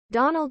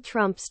Donald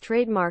Trump's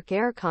trademark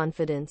air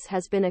confidence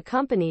has been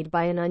accompanied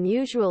by an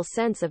unusual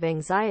sense of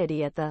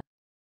anxiety at the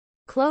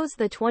close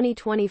the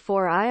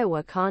 2024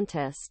 Iowa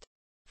contest.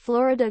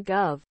 Florida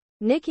Gov.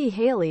 Nikki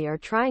Haley are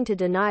trying to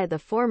deny the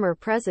former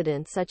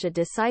president such a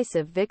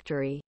decisive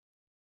victory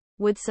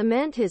would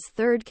cement his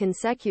third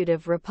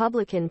consecutive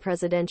Republican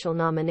presidential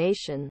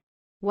nomination.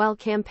 While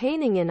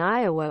campaigning in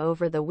Iowa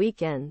over the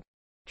weekend,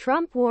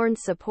 Trump warned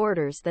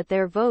supporters that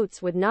their votes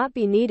would not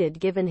be needed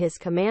given his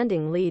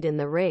commanding lead in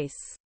the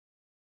race.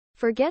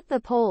 "Forget the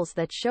polls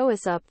that show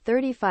us up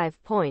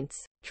 35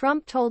 points,"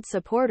 Trump told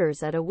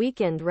supporters at a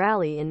weekend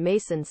rally in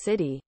Mason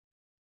City.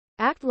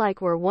 "Act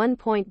like we're 1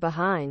 point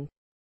behind."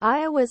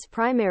 Iowa's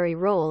primary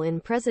role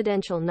in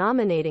presidential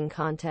nominating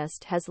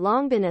contest has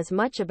long been as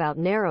much about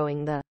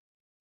narrowing the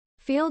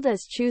field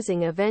as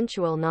choosing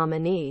eventual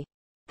nominee.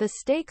 The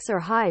stakes are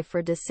high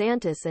for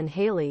DeSantis and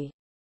Haley,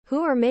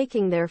 who are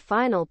making their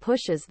final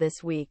pushes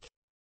this week,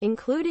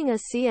 including a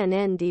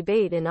CNN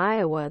debate in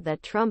Iowa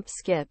that Trump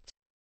skipped,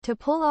 to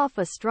pull off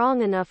a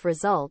strong enough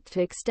result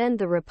to extend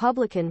the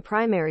Republican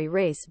primary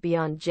race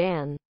beyond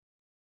Jan.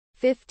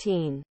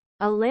 15.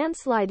 A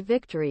landslide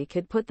victory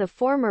could put the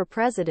former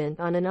president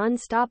on an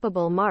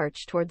unstoppable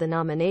march toward the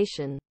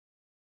nomination.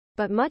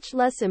 But much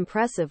less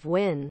impressive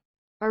win,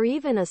 or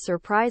even a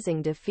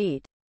surprising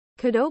defeat,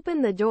 could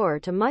open the door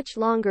to much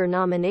longer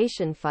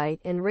nomination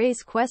fight and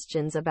raise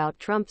questions about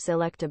Trump's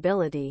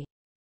electability.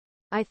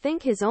 "I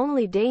think his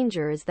only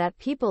danger is that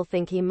people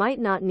think he might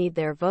not need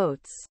their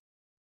votes.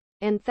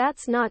 And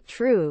that's not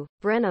true,"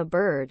 Brenna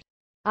Bird,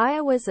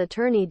 Iowa's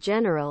attorney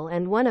general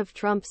and one of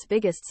Trump's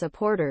biggest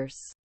supporters,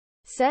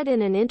 said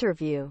in an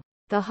interview.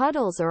 "The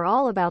huddles are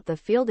all about the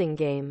fielding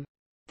game.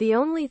 The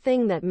only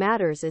thing that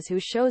matters is who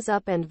shows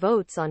up and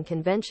votes on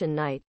convention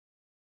night.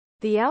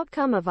 The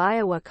outcome of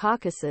Iowa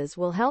caucuses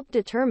will help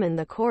determine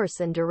the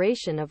course and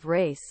duration of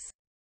race."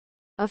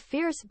 A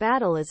fierce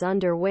battle is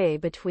underway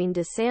between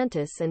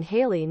DeSantis and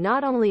Haley,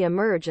 not only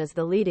emerge as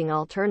the leading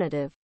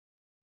alternative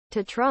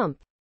to Trump,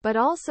 but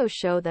also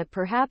show that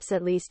perhaps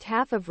at least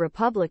half of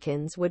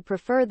Republicans would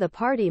prefer the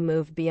party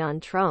move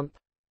beyond Trump.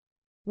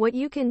 "What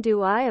you can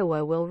do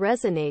Iowa will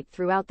resonate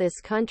throughout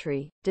this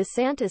country,"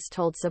 DeSantis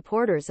told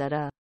supporters at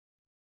a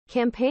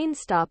campaign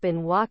stop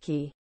in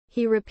Waukee.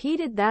 He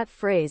repeated that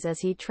phrase as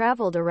he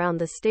traveled around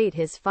the state,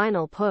 his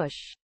final push,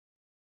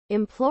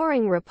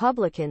 imploring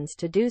Republicans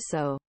to do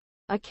so.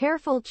 A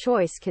careful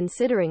choice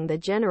considering the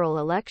general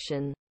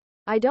election.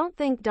 "I don't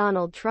think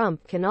Donald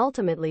Trump can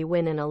ultimately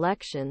win an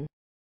election,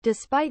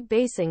 despite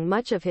basing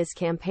much of his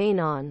campaign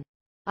on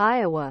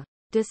Iowa."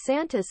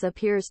 DeSantis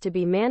appears to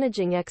be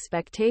managing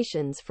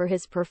expectations for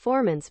his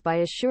performance by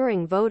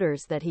assuring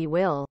voters that he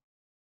will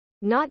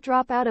not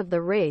drop out of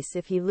the race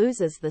if he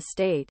loses the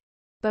state.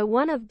 But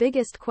one of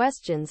biggest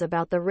questions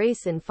about the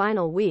race in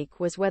final week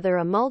was whether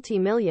a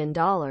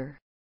multi-million-dollar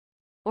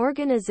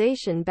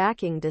organization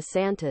backing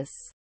DeSantis,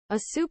 a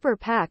super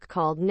PAC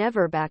called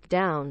Never Back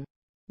Down,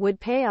 would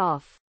pay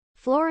off.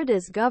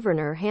 Florida's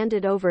governor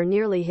handed over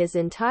nearly his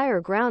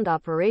entire ground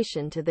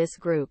operation to this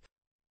group,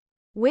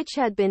 which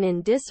had been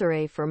in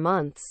disarray for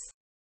months.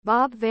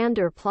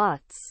 Vander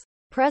Plaats,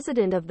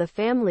 president of the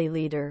Family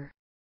Leader,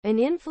 an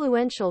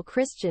influential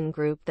Christian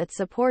group that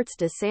supports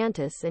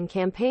DeSantis and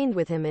campaigned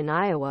with him in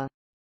Iowa,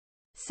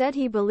 said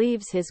he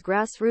believes his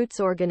grassroots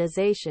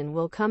organization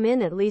will come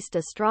in at least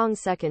a strong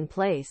second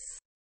place.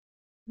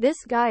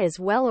 "This guy is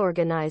well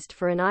organized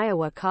for an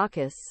Iowa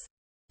caucus,"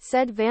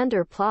 said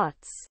Vander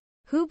Plaats,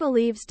 who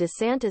believes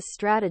DeSantis'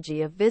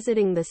 strategy of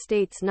visiting the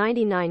state's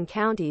 99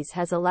 counties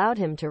has allowed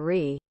him to